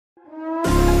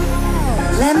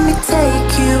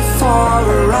for a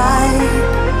ride,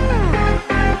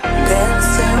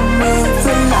 dancing with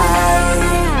the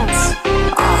lights,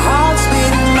 our hearts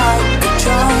beating like a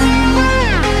drum.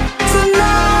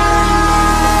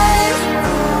 Tonight,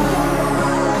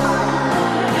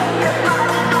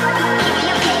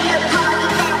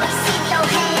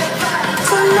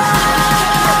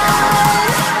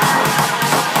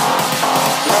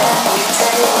 let me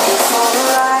take you for a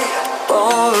ride,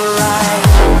 for a ride.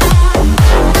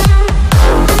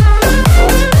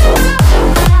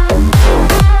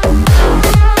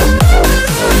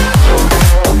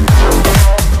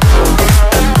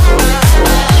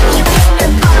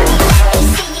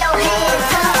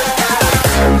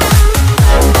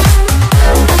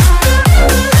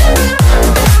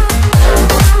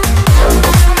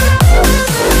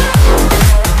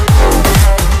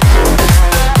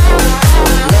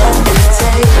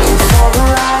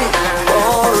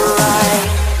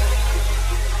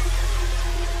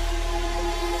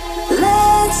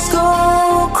 Let's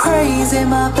go crazy,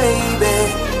 my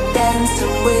baby,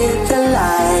 dancing with the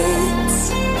lights.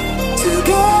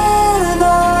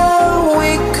 Together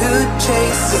we could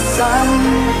chase the sun.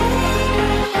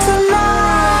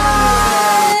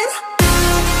 Tonight,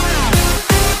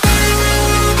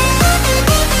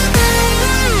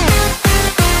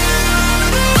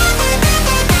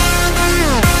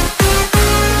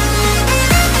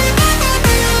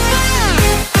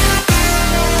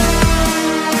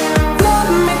 let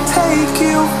me take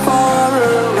you for a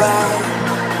ride.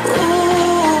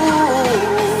 Ooh,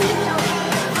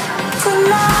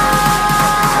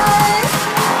 tonight,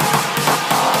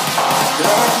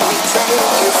 let me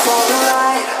take you for a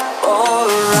ride, for a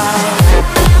ride.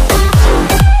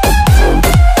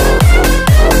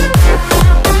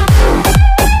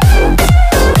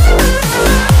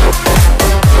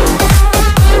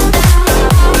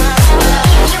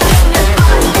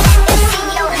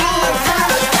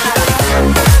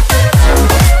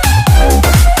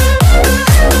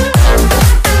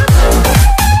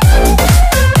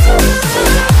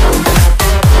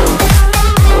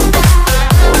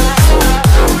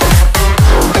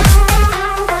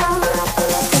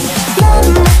 Let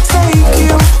me take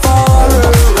you for a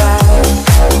ride.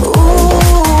 Ooh,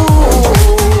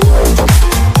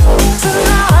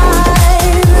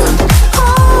 tonight,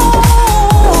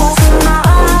 oh,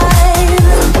 tonight.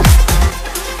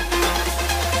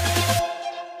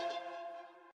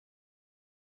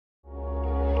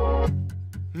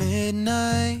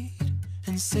 Midnight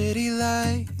and city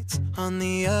lights on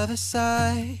the other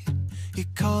side. You're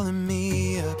calling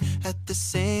me up at the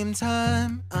same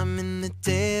time. I'm in the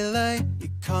daylight.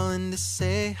 You're calling to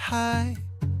say hi,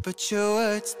 but your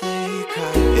words, they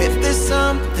cry. If there's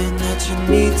something that you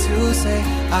need to say,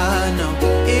 I know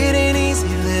it ain't easy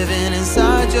living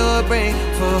inside your brain,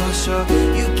 for sure.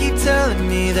 You keep telling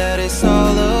me that it's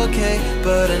all okay,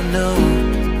 but I know,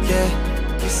 yeah,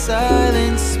 your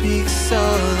silence speaks so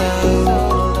loud.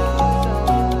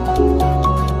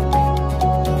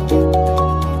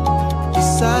 Your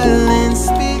silence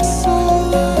speaks so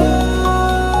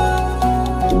loud,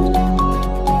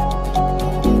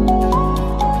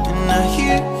 and I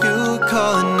hear you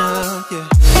calling out, yeah.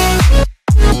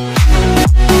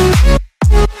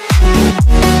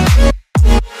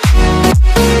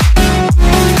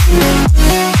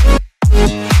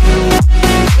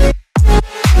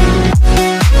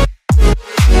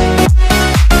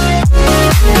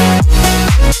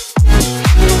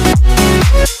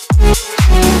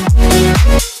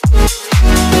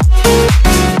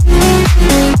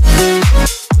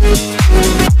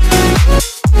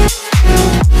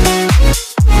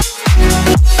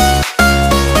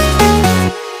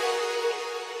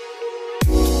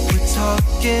 We're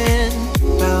talking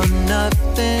about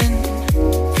nothing.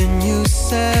 Then you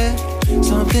said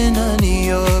something under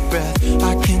your breath.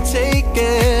 I can't take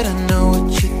it, I know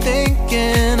what you're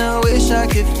thinking. I wish I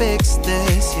could fix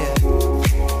this, yeah.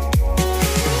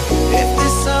 If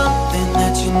there's something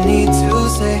that you need to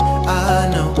say, I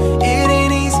know it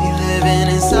ain't easy living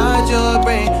inside your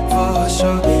brain, for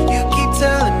sure. You keep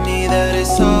telling me that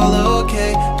it's all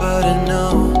okay, but I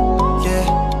know, yeah,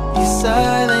 your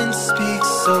silence speaks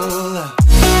so loud.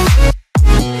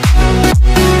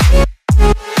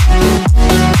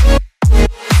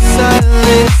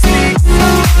 Silence speaks so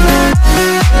loud,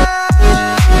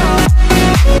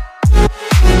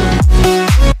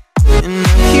 and I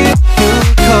hear you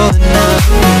calling out.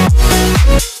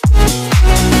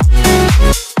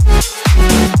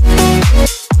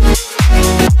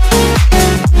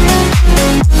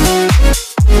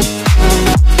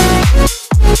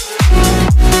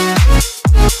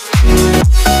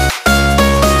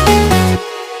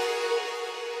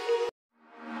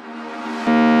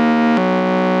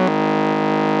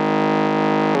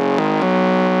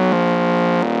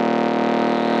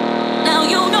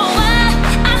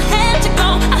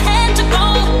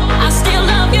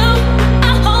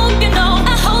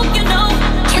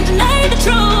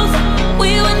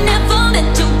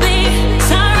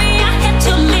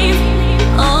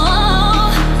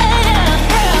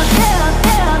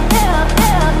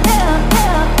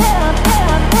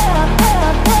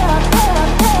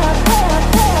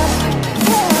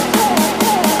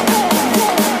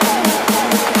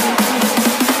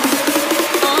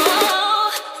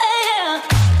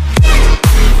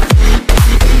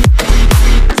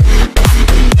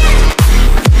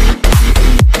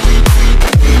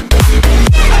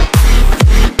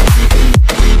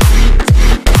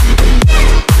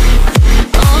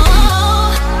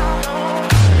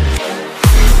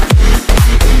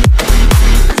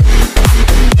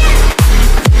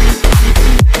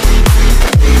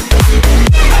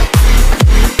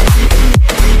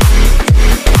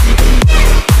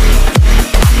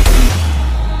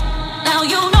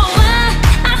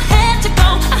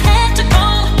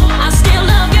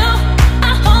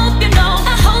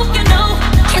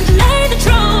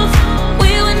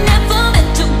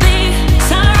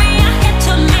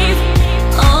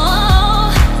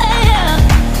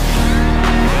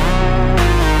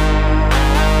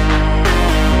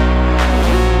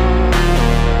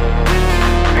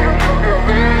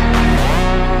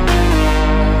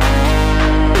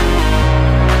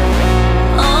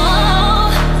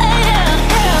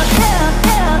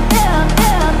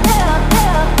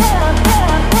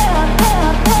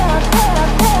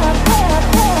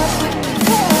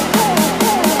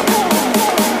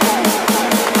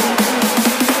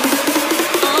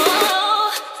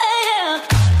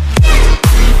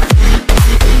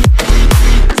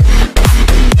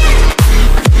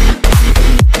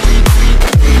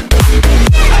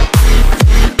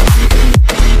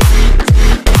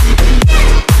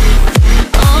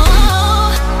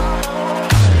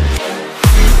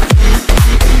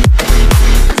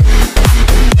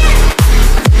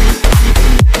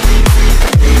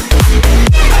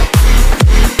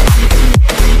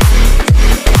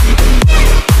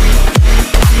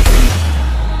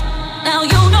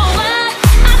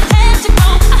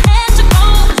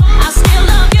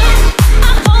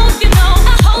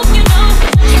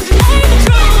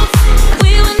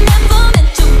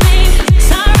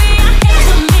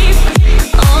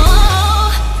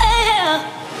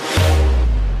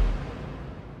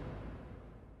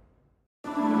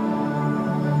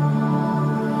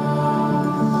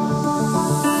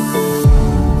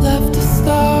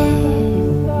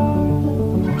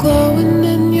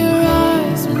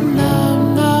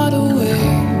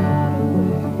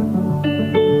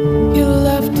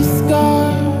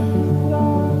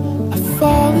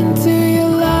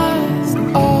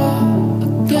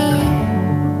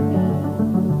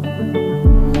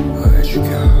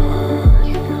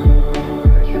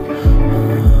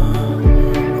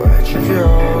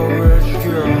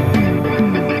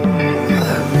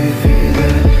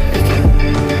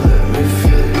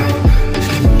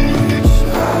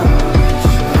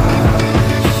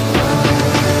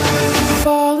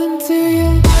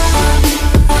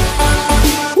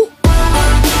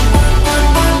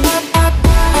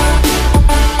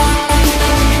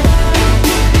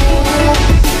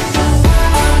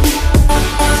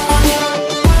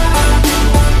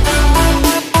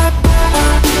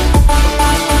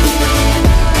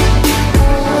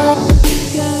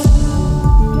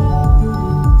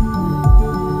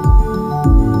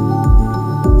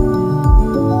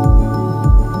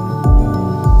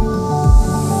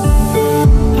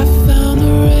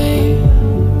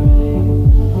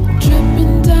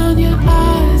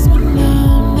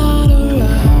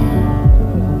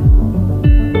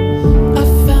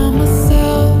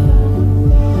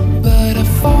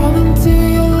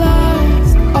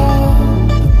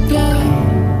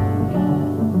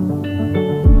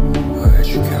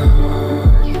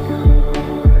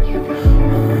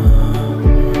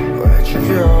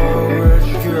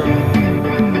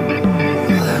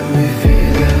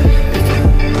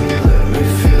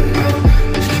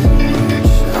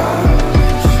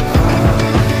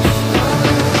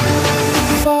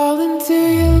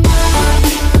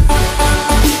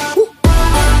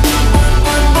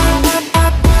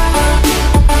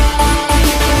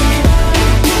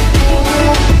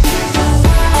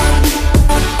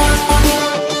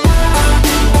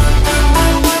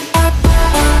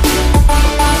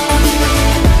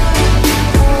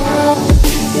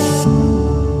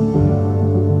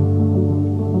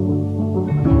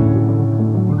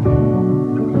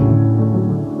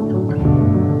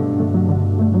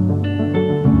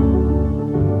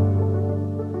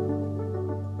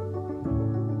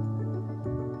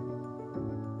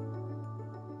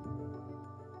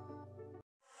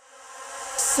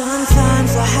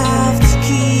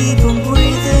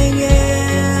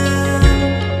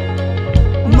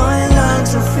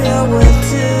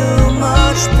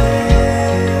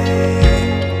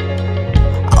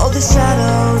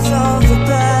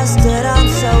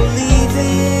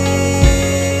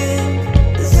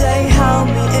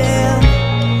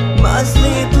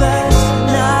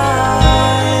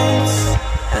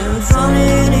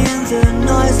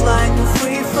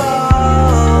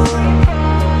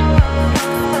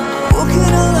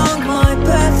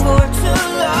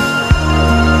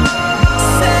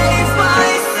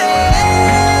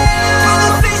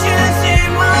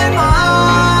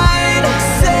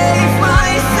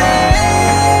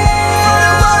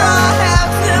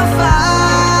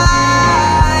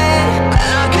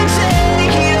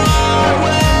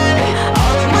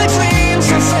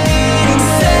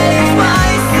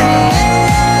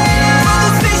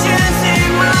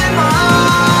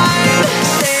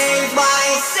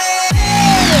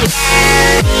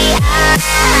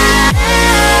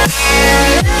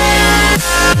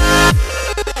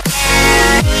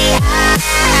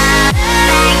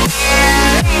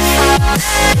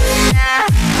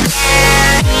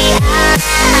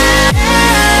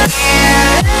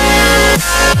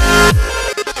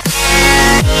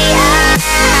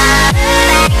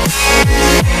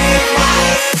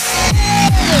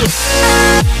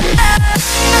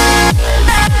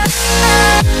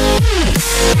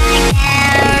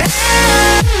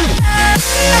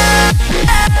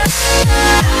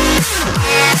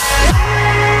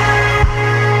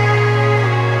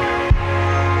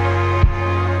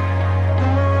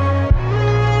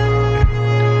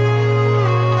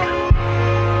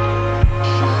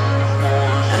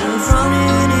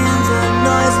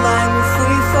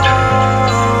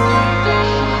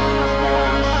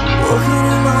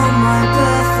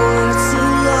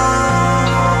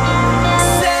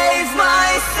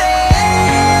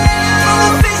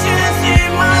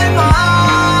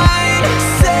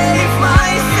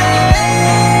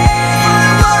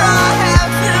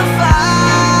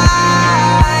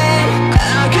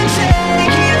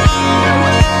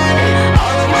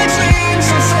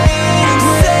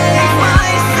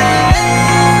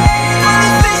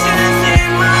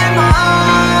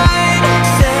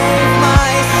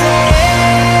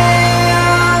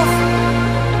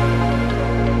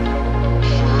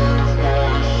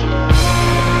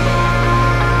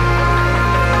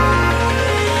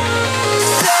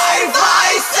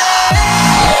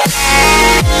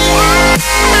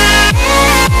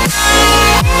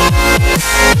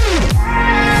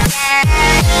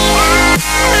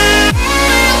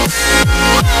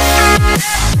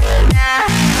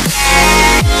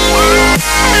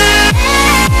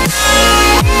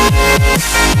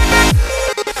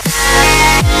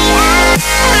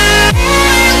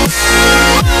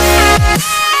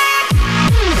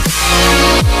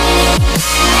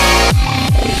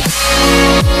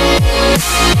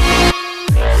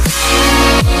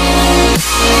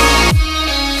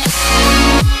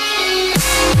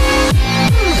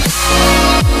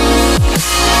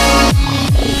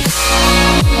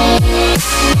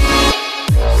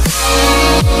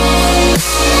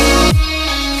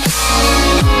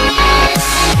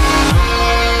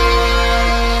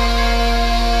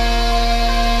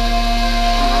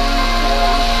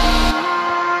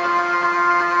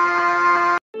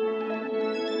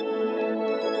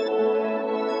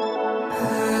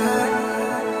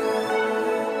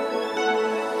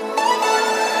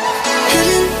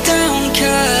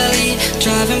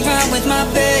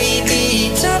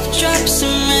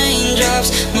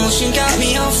 stops. Motion got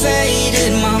me all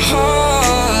faded. My heart